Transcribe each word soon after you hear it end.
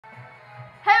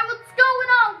Hey, what's going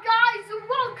on, guys? And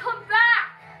welcome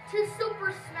back to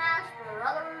Super Smash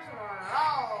Brothers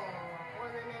Brawl for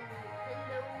the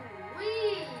Nintendo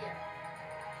Wii.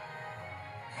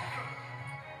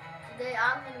 Today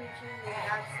I'm going to be choosing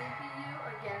that CPU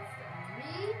against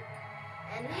me,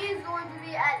 and he's going to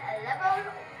be at level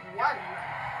 1.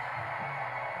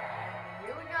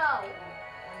 Here we go. 1,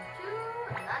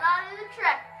 2, and not out of the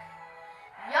track.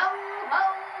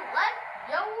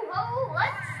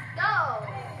 Let's go.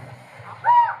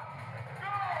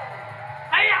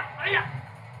 Hiya! Hiya!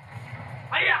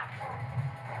 Hiya!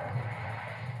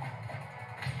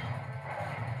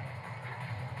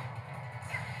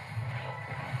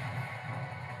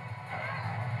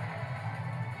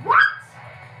 What?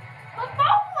 The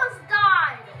boneless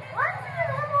died. Why did it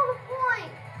have all the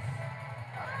points?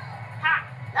 Ha!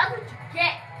 That's what you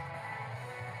get.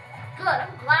 Good.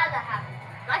 I'm glad that happened.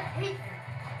 I hate you.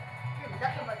 You're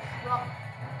nothing but trouble.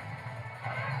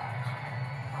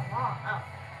 Come on. Oh.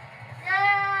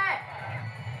 Yay!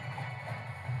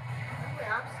 Hopefully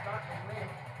I'm starting to win.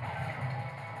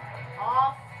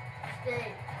 Off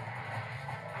stage.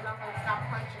 I'm not going to stop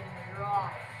punching when you're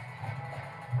off.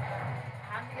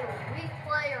 I have to get a weak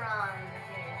player on in the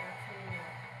game.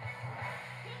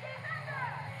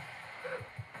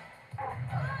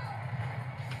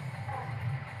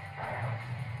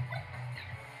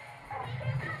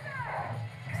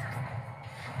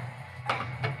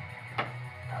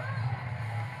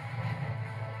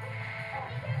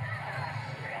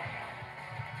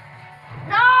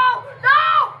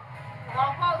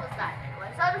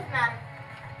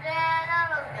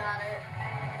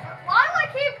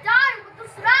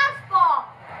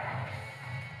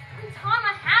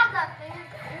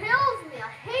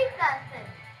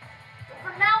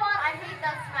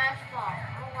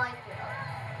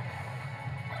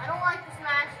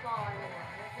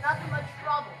 Nothing but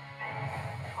trouble.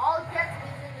 All it gets me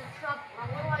is into trouble. Now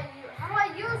what do I use? How do I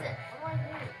use it? What do I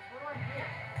use? What do I do?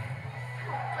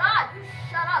 Oh God, you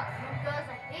shut up, you guys.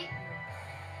 I hate you.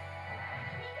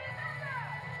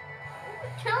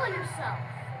 You're killing yourself.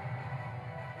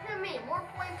 Look at me. More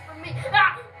points for me.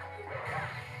 Ah!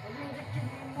 That means it gives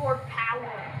me more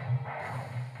power.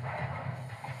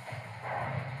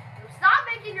 Stop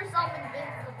making yourself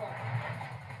invincible.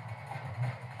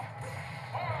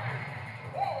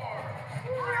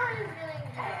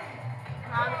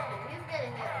 Honestly, he's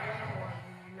getting hit way more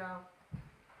than you know.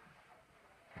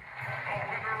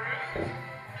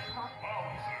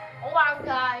 Hold on,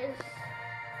 guys.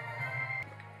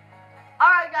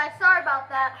 Alright, guys, sorry about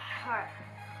that. Alright.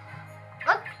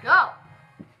 Let's go.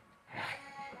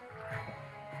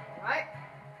 Alright.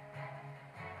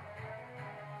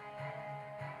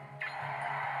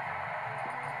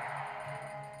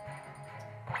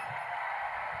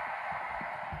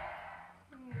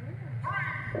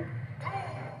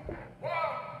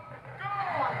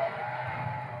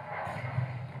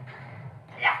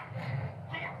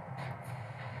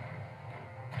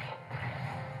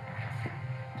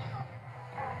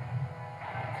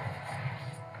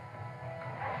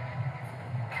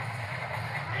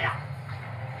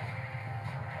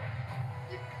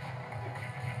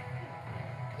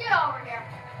 Get over here.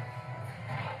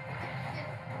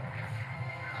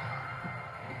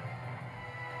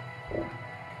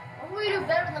 We do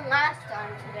better than last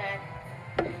time today.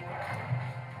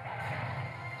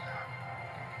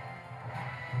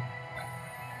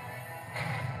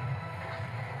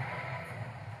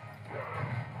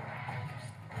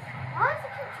 Why does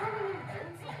it keep turning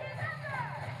invincible?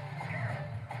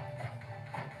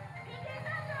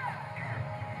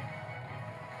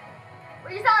 What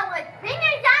you sound like?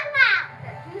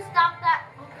 Can you stop that?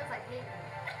 Lucas, I hate you.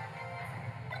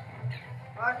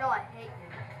 Or no, I hate you.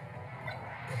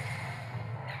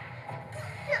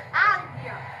 Get out of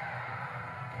here.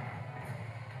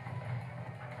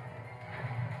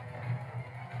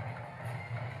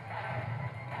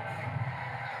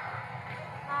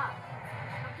 Stop.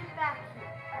 Now get back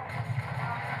here.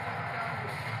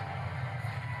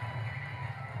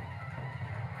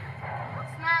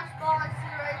 Smash ball I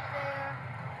see right there.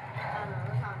 Oh no,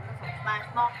 that's not smash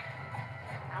ball.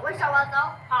 I wish I was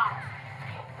though. Ha.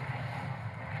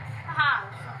 Haha,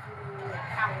 there's something to do with a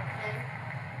power thing.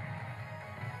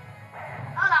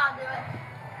 Oh no, I'll do it.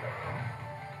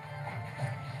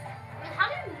 I mean, how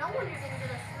do you know when you're gonna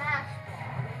get a smash ball?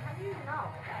 I mean, how do you know?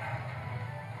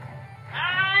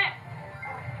 Ah!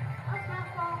 That's smash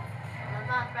ball. That's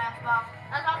not smash ball.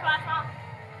 That's not smash ball.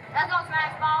 That's not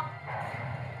smash ball.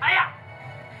 Hiya!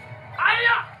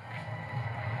 Hiya!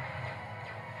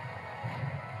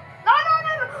 No, no,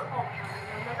 no, no. Oh,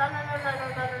 no, no, no, no, no,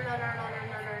 no, no, no, no, no, no, no,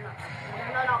 no, no, no, no, no,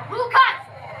 no, no, Lucas!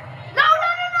 No, no,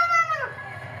 no,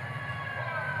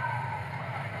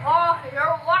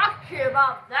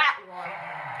 about that one.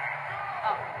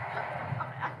 Oh,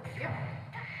 okay, I can hear.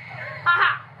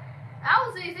 Haha! That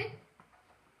was easy.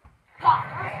 Pop.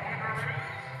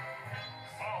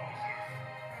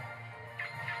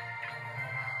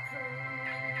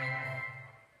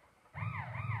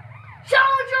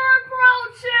 Challenger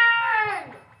approaching!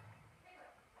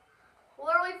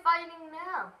 What are we fighting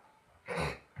now?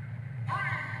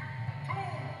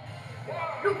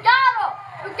 Lucario!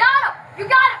 Lucario! You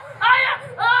got it!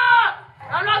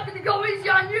 I'm not gonna go easy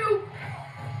on you!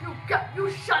 You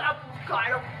shut up,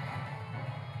 Lucario!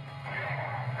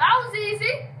 That was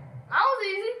easy! That was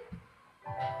easy!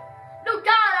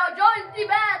 Lucario joins the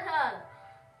battle!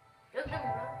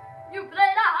 You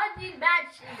played 100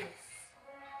 matches!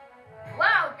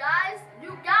 Wow, guys!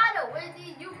 Lucario! Where's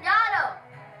he? Lucario!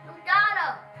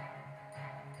 Lucario!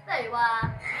 There you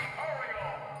are!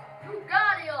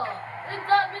 Lucario! It's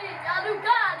not me,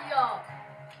 Lucario!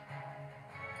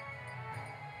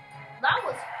 That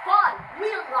was fun! We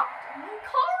unlocked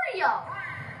Lucario!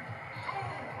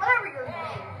 Whatever your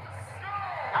name is.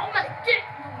 I'm gonna get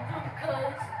you,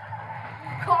 Lucas!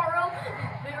 Lucario is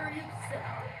very upset.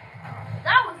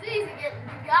 That was easy getting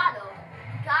Lucario.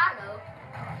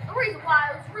 The reason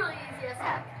why it was really easy as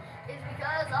heck is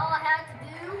because all I had to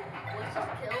do was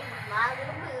just kill with my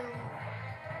little move.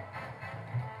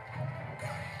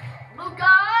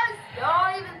 Lucas,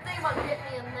 don't even think about getting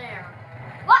me in there.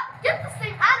 What? Get this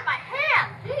thing out of my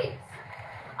hand! Jeez!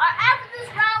 After this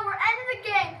round, we're ending the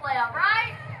gameplay,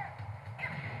 alright?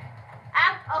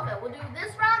 Okay, we'll do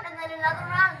this round and then another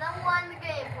round and then we'll end the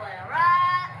gameplay,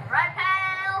 alright? Right,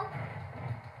 pal?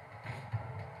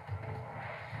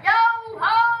 Yo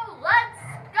ho! Let's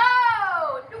go!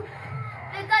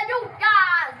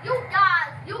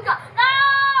 You guys! No!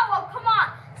 Oh, come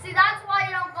on! See, that's why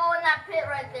you don't go in that pit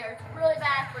right there. It's really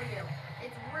bad for you.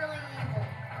 It's really evil.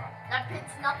 That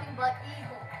pit's nothing but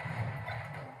evil.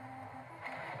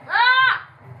 Ah!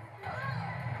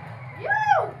 You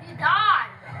died.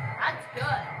 That's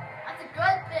good. That's a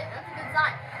good thing. That's a good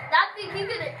sign. That thing, he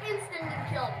could have instantly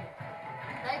killed me.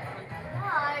 Thankfully, he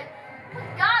died. Oh my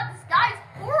God, this guy's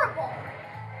horrible.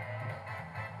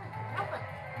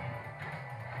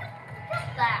 Get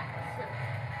that.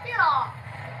 Get off.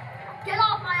 Get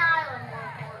off my island, more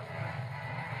importantly.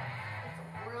 It's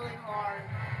really hard.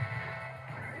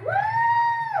 Woo!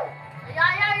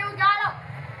 Yeah, you got him.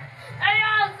 Hey,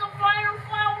 it's the fire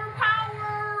flower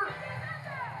power.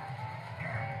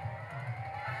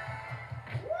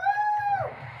 Woo!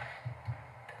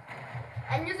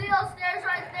 And you see those stairs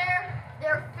right there?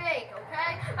 They're fake,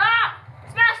 okay? Ah!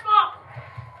 Smash ball!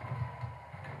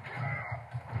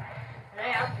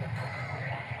 Hey, I'm good.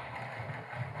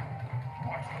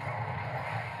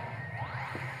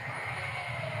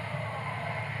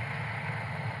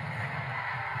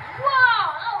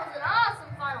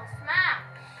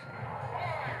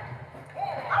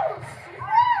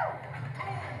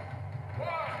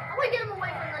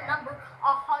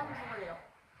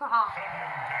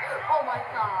 Oh my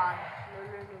God.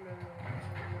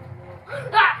 No.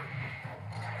 Ah!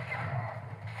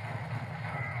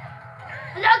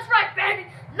 That's right, baby.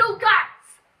 Lucas,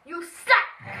 you suck.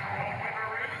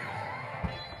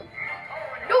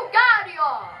 Lucario,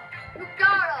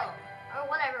 or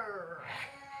whatever.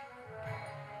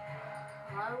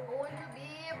 I'm going to be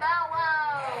a Bow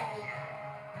Wow.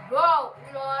 Bro,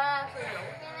 you know what I'm saying?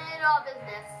 Looking it up is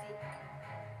messy.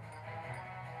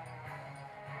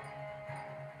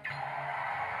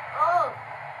 Oh,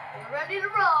 we're ready to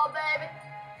roll, baby.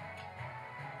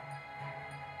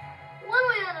 What do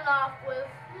we end it off with?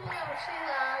 Let's see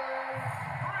that.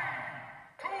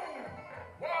 3, 2,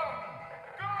 1,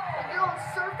 go! Are you going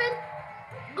surfing?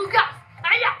 Lucas,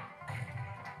 hiya!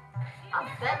 I'm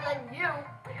better than you.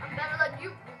 I'm better than you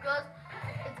because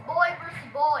it's boy versus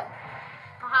boy.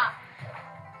 Haha.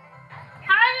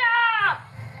 Hiya!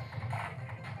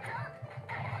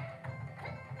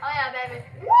 Oh yeah, baby.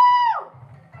 Woo!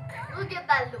 Look at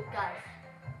that, Lucas.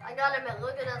 I gotta admit,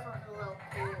 look at that, looks a little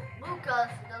cool.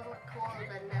 Lucas does look cooler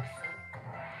than Nessie.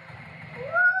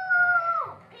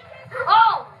 Woo!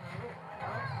 Oh!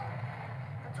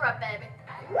 That's right, baby.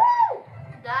 Woo!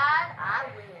 You died, I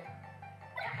win.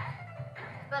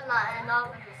 Better not end up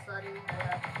with a sudden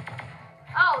death.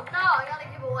 Oh no, I gotta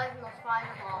keep away from those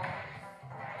fireballs.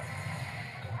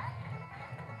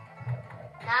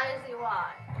 Now you see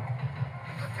why.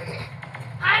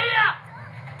 Hiya!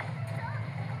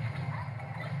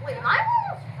 Wait, am I throwing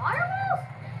those fireballs?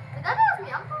 Wait, that is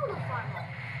me, I'm throwing those fireballs.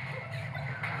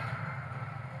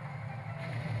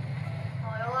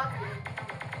 Oh, you're lucky.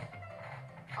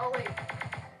 Oh, wait.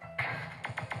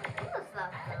 Wait, what is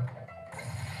that though?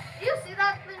 Do you see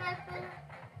that thing right there?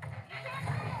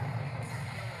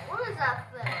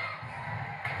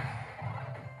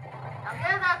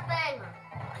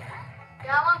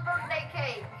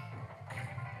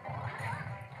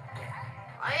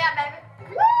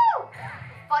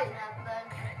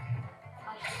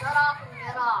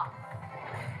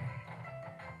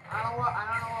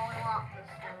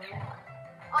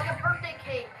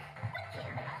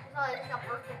 got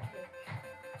birthday cake.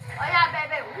 Oh yeah,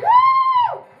 baby.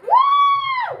 Woo!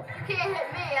 Woo! You can't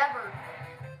hit me ever.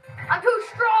 I'm too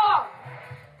strong.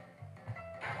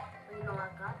 You know what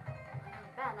I got? I got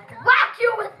a bat. I can whack you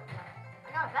with.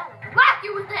 I got a bat. I can whack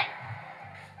you with it.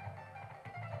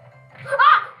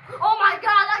 Ah! Oh my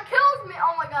God, that kills me.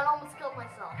 Oh my God, I almost killed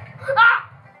myself.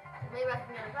 Ah! Maybe I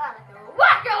can get a bat. I can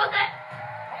whack you with it.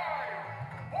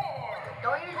 5, 4.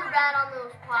 Don't use your bat on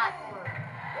those platforms.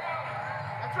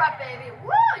 That's right, baby.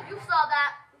 Woo! You saw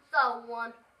that. You saw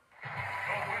one.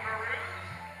 The winner is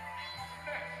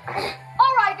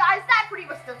Alright, guys, that pretty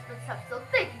much does for this episode.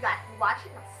 Thank you guys for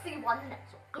watching. I'll see you on the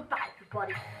next one. Goodbye,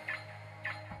 everybody.